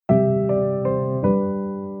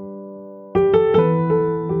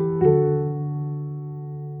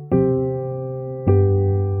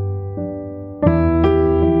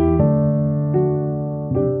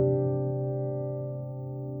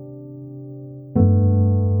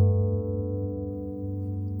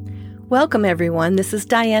Welcome, everyone. This is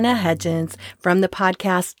Diana Hudgens from the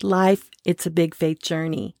podcast Life, It's a Big Faith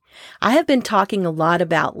Journey. I have been talking a lot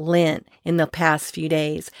about Lent in the past few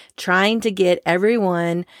days, trying to get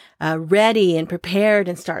everyone ready and prepared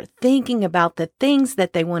and start thinking about the things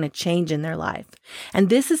that they want to change in their life. And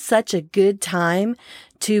this is such a good time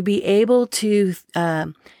to be able to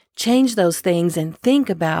change those things and think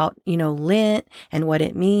about, Lent and what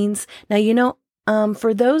it means. Now,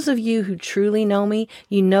 for those of you who truly know me,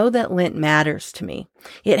 you know that Lent matters to me.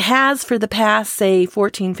 It has for the past, say,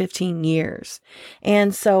 14, 15 years.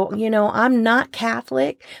 And so, I'm not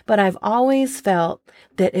Catholic, but I've always felt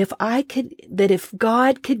that if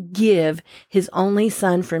God could give his only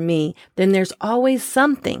son for me, then there's always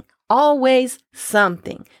something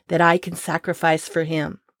that I can sacrifice for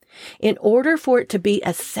him. In order for it to be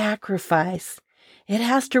a sacrifice, it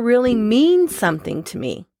has to really mean something to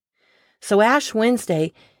me. So Ash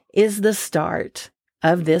Wednesday is the start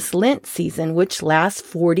of this Lent season, which lasts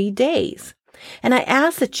 40 days. And I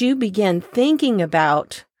ask that you begin thinking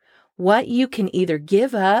about what you can either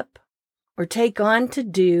give up or take on to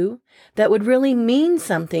do that would really mean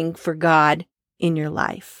something for God in your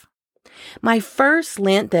life. My first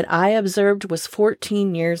Lent that I observed was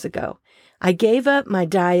 14 years ago. I gave up my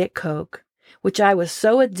Diet Coke, which I was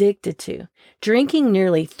so addicted to. Drinking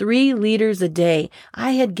nearly 3 liters a day,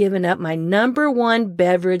 I had given up my number one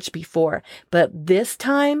beverage before, but this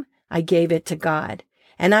time I gave it to God.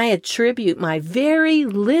 And I attribute my very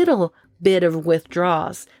little bit of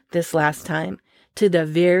withdrawals this last time to the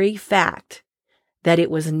very fact that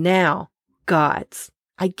it was now God's.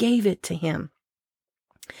 I gave it to him.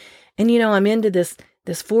 And I'm into this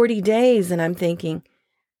 40 days and I'm thinking,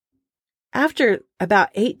 after about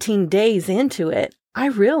 18 days into it, I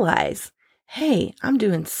realize, hey, I'm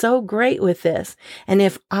doing so great with this. And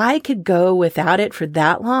if I could go without it for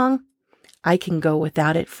that long, I can go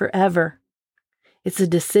without it forever. It's a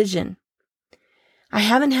decision. I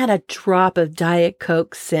haven't had a drop of Diet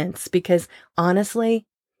Coke since because honestly,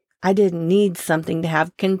 I didn't need something to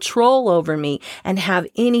have control over me and have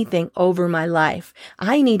anything over my life.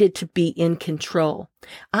 I needed to be in control.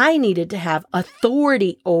 I needed to have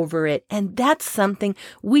authority over it. And that's something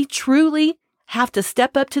we truly have to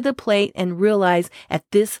step up to the plate and realize at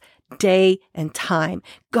this day and time.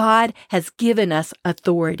 God has given us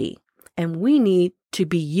authority and we need to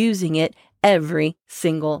be using it every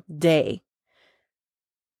single day.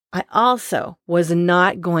 I also was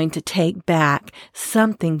not going to take back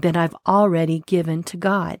something that I've already given to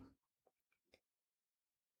God.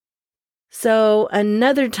 So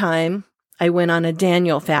another time I went on a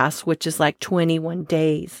Daniel fast, which is like 21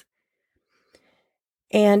 days.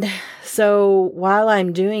 And so while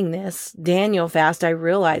I'm doing this Daniel fast, I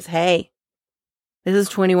realize, hey, this is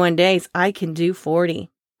 21 days. I can do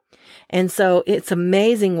 40. And so it's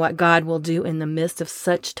amazing what God will do in the midst of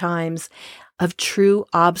such times of true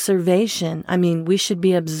observation. I mean, we should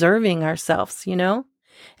be observing ourselves,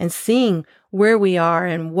 and seeing where we are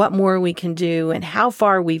and what more we can do and how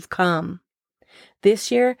far we've come.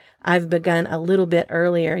 This year, I've begun a little bit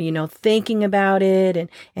earlier, thinking about it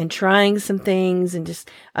and trying some things and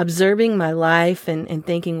just observing my life and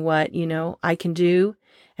thinking what, I can do.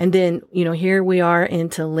 And then, here we are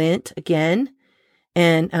into Lent again.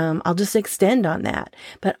 And I'll just extend on that.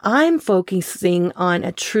 But I'm focusing on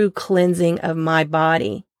a true cleansing of my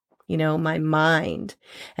body, my mind.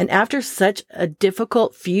 And after such a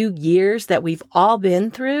difficult few years that we've all been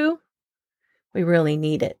through, we really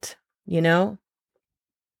need it, And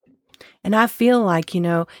I feel like,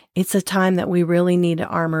 it's a time that we really need to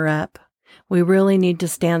armor up. We really need to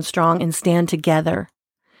stand strong and stand together,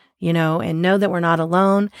 and know that we're not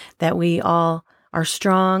alone, that we all are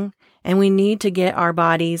strong. And we need to get our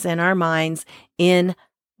bodies and our minds in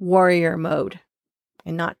warrior mode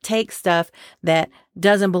and not take stuff that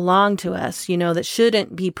doesn't belong to us, that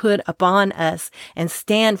shouldn't be put upon us, and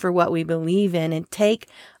stand for what we believe in and take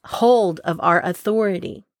hold of our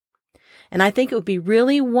authority. And I think it would be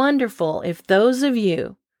really wonderful if those of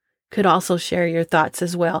you could also share your thoughts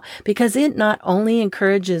as well, because it not only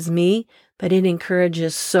encourages me, but it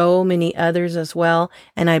encourages so many others as well.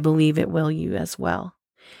 And I believe it will you as well.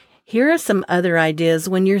 Here are some other ideas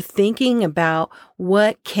when you're thinking about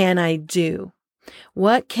what can I do?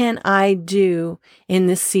 What can I do in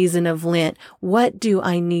this season of Lent? What do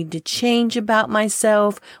I need to change about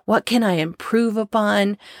myself? What can I improve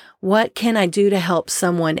upon? What can I do to help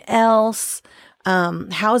someone else?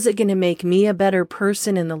 How is it going to make me a better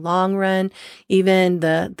person in the long run, even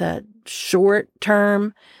the short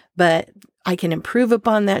term? But I can improve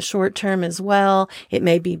upon that short term as well. It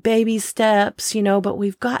may be baby steps, but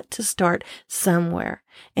we've got to start somewhere.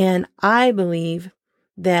 And I believe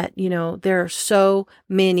that, there are so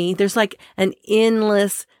many. There's like an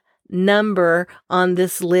endless number on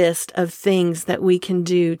this list of things that we can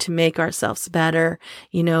do to make ourselves better,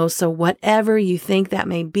 so whatever you think that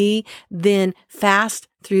may be, then fast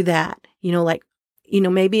through that,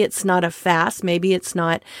 maybe it's not a fast. Maybe it's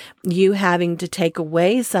not you having to take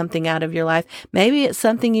away something out of your life. Maybe it's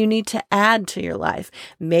something you need to add to your life.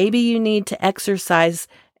 Maybe you need to exercise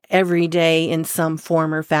every day in some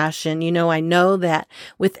form or fashion. I know that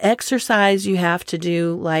with exercise, you have to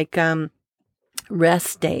do like,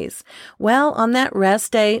 rest days. Well, on that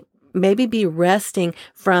rest day, maybe be resting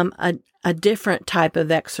from a different type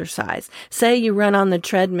of exercise. Say you run on the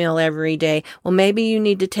treadmill every day. Well, maybe you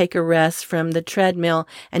need to take a rest from the treadmill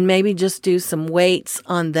and maybe just do some weights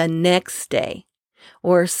on the next day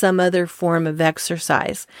or some other form of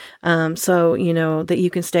exercise. So, that you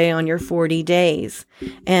can stay on your 40 days.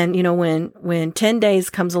 And, when 10 days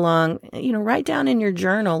comes along, write down in your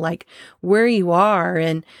journal, like where you are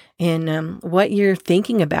and what you're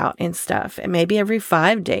thinking about and stuff. And maybe every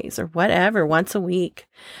 5 days or whatever, once a week.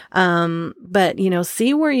 But,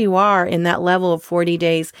 see where you are in that level of 40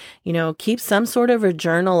 days, keep some sort of a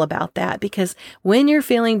journal about that, because when you're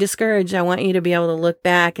feeling discouraged, I want you to be able to look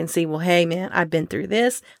back and see, well, hey man, I've been through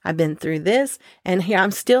this, and here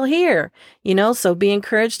I'm still here, so be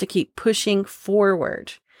encouraged to keep pushing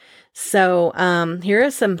forward. So, here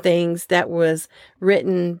are some things that was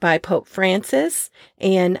written by Pope Francis,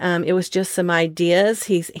 and, it was just some ideas.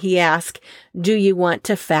 He asked, do you want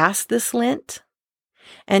to fast this Lent?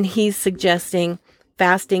 And he's suggesting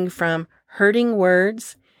fasting from hurting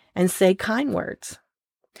words and say kind words.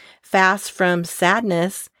 Fast from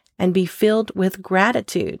sadness and be filled with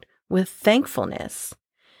gratitude, with thankfulness.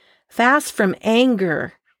 Fast from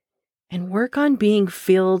anger and work on being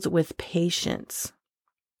filled with patience.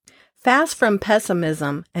 Fast from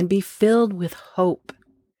pessimism and be filled with hope.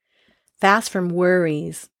 Fast from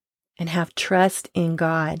worries and have trust in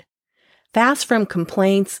God. Fast from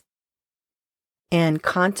complaints and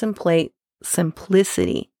contemplate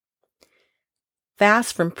simplicity.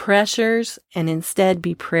 Fast from pressures and instead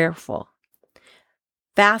be prayerful.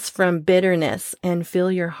 Fast from bitterness and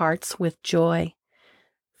fill your hearts with joy.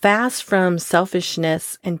 Fast from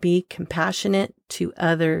selfishness and be compassionate to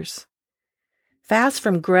others. Fast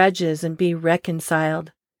from grudges and be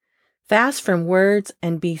reconciled. Fast from words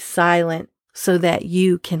and be silent so that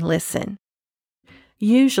you can listen.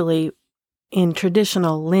 Usually in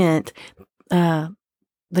traditional Lent,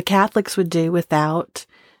 the Catholics would do without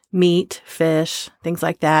meat, fish, things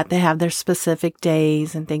like that. They have their specific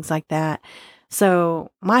days and things like that.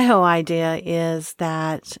 So my whole idea is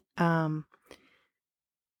that,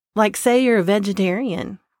 like say you're a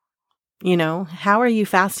vegetarian, how are you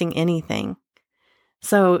fasting anything?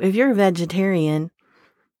 So if you're a vegetarian,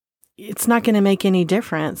 it's not going to make any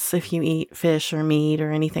difference if you eat fish or meat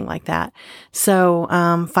or anything like that. So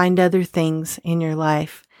find other things in your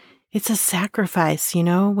life. It's a sacrifice,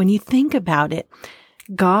 when you think about it.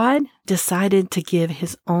 God decided to give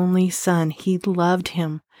his only son. He loved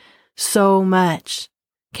him so much.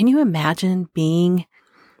 Can you imagine being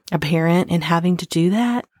a parent and having to do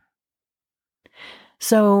that?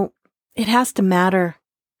 So it has to matter,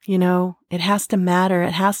 it has to matter.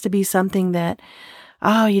 It has to be something that,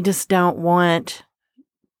 you just don't want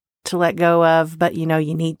to let go of, but you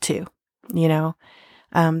need to,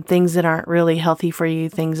 things that aren't really healthy for you,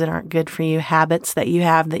 things that aren't good for you, habits that you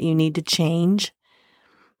have that you need to change.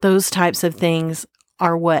 Those types of things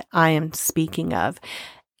are what I am speaking of.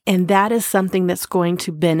 And that is something that's going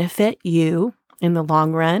to benefit you in the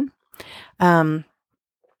long run,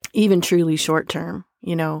 even truly short term,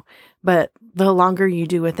 but the longer you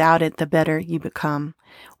do without it, the better you become,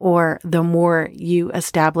 or the more you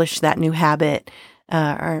establish that new habit,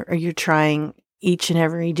 or you're trying each and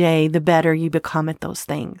every day, the better you become at those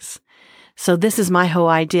things. So this is my whole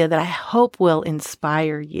idea that I hope will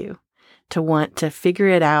inspire you to want to figure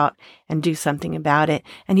it out and do something about it.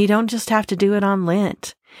 And you don't just have to do it on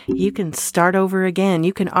Lent. You can start over again.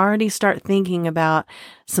 You can already start thinking about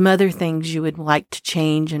some other things you would like to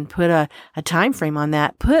change and put a time frame on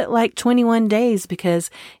that. Put like 21 days because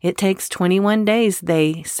it takes 21 days,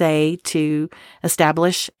 they say, to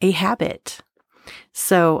establish a habit.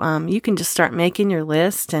 So you can just start making your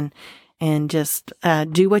list and just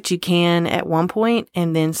do what you can at one point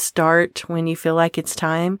and then start when you feel like it's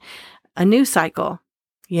time, a new cycle,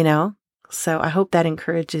 So I hope that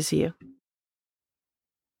encourages you.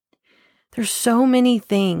 There's so many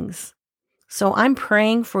things. So I'm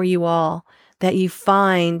praying for you all that you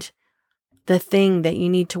find the thing that you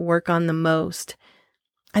need to work on the most.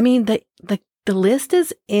 I mean, the list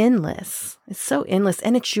is endless. It's so endless,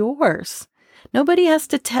 and it's yours. Nobody has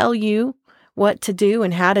to tell you what to do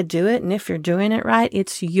and how to do it. And if you're doing it right,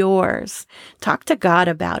 it's yours. Talk to God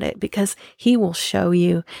about it, because He will show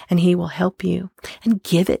you and He will help you, and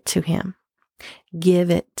give it to Him. Give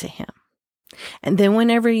it to Him. And then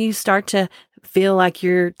whenever you start to feel like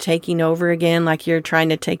you're taking over again, like you're trying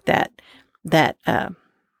to take that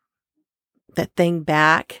thing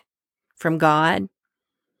back from God,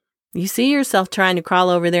 you see yourself trying to crawl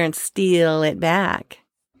over there and steal it back.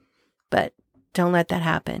 But don't let that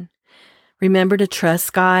happen. Remember to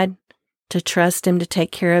trust God, to trust Him to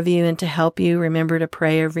take care of you and to help you. Remember to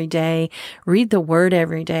pray every day. Read the Word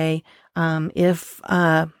every day. If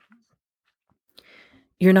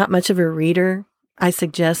you're not much of a reader, I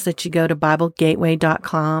suggest that you go to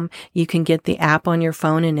BibleGateway.com. You can get the app on your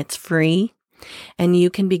phone and it's free. And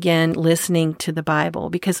you can begin listening to the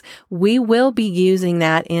Bible, because we will be using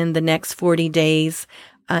that in the next 40 days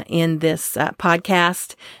in this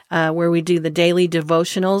podcast where we do the daily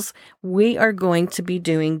devotionals. We are going to be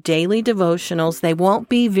doing daily devotionals. They won't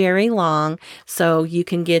be very long, so you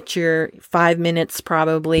can get your 5 minutes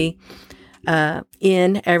probably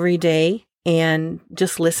in every day and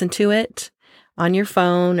just listen to it on your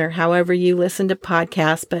phone or however you listen to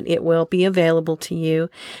podcasts, but it will be available to you.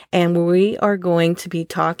 And we are going to be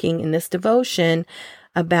talking in this devotion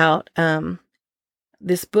about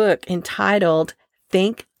this book entitled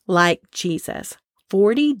Think Like Jesus,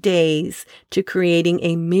 40 Days to Creating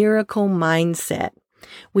a Miracle Mindset.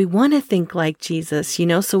 We want to think like Jesus,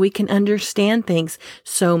 so we can understand things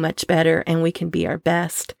so much better and we can be our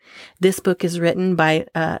best. This book is written by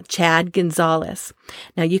Chad Gonzales.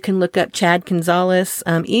 Now, you can look up Chad Gonzales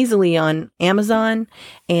easily on Amazon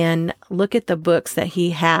and look at the books that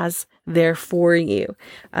he has there for you.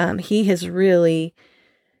 He has really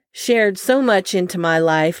shared so much into my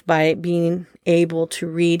life by being able to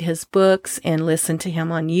read his books and listen to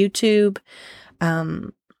him on YouTube.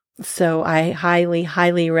 So I highly,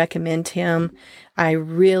 highly recommend him. I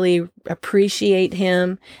really appreciate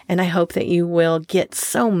him, and I hope that you will get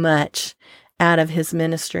so much out of his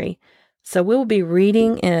ministry. So we'll be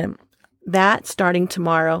reading that starting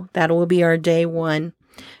tomorrow. That will be our day 1.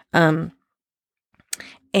 And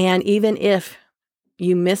even if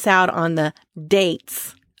you miss out on the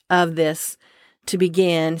dates of this to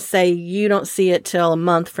begin, say you don't see it till a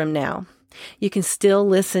month from now, you can still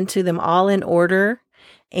listen to them all in order.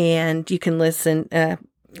 And you can listen,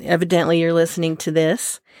 evidently you're listening to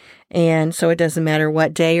this. And so it doesn't matter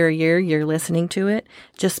what day or year you're listening to it.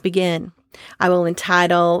 Just begin. I will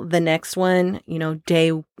entitle the next one,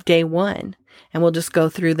 day 1. And we'll just go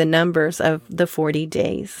through the numbers of the 40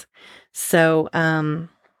 days. So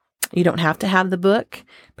you don't have to have the book,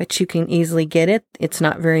 but you can easily get it. It's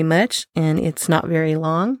not very much and it's not very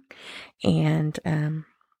long. And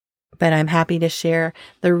but I'm happy to share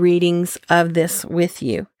the readings of this with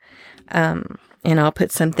you. And I'll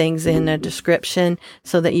put some things in a description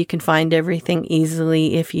so that you can find everything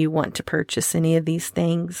easily if you want to purchase any of these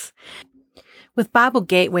things. With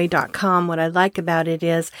BibleGateway.com, what I like about it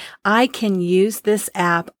is I can use this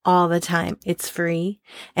app all the time. It's free,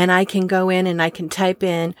 and I can go in and I can type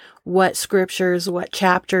in what scriptures, what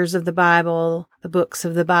chapters of the Bible, the books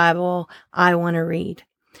of the Bible I want to read.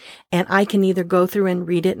 And I can either go through and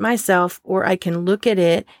read it myself, or I can look at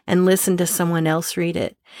it and listen to someone else read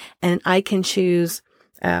it. And I can choose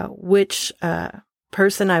which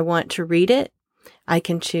person I want to read it. I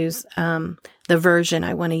can choose the version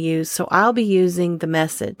I want to use. So I'll be using the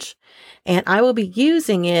Message. And I will be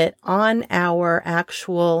using it on our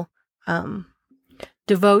actual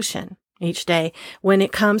devotion each day. When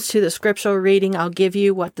it comes to the scriptural reading, I'll give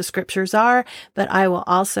you what the scriptures are, but I will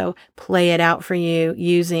also play it out for you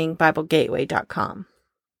using BibleGateway.com.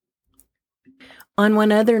 On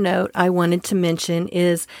one other note I wanted to mention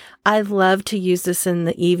is I love to use this in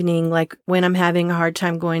the evening, like when I'm having a hard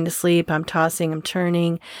time going to sleep, I'm tossing, I'm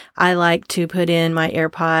turning. I like to put in my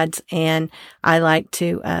AirPods and I like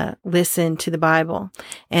to listen to the Bible.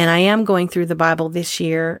 And I am going through the Bible this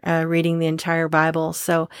year, reading the entire Bible.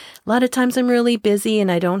 So a lot of times I'm really busy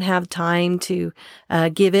and I don't have time to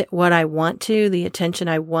give it what I want to, the attention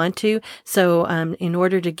I want to. So in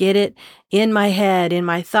order to get it in my head, in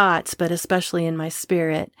my thoughts, but especially in my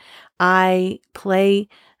spirit, I play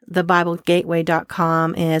the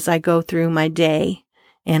BibleGateway.com as I go through my day,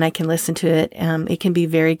 and I can listen to it. It can be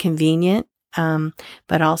very convenient,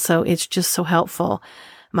 but also it's just so helpful.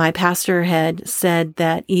 My pastor had said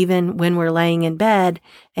that even when we're laying in bed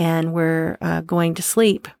and we're going to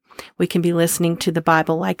sleep, we can be listening to the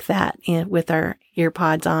Bible like that with our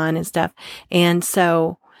earpods on and stuff. And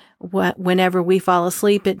so whenever we fall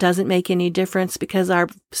asleep, it doesn't make any difference because our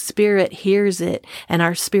spirit hears it and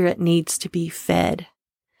our spirit needs to be fed.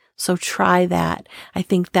 So try that. I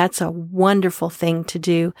think that's a wonderful thing to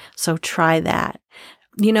do. So try that.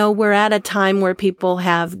 You know, we're at a time where people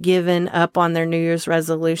have given up on their New Year's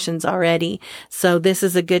resolutions already. So this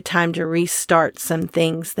is a good time to restart some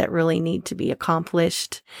things that really need to be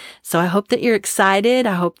accomplished. So I hope that you're excited.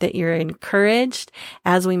 I hope that you're encouraged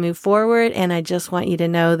as we move forward. And I just want you to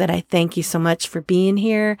know that I thank you so much for being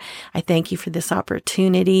here. I thank you for this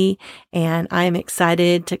opportunity. And I am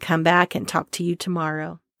excited to come back and talk to you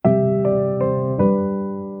tomorrow.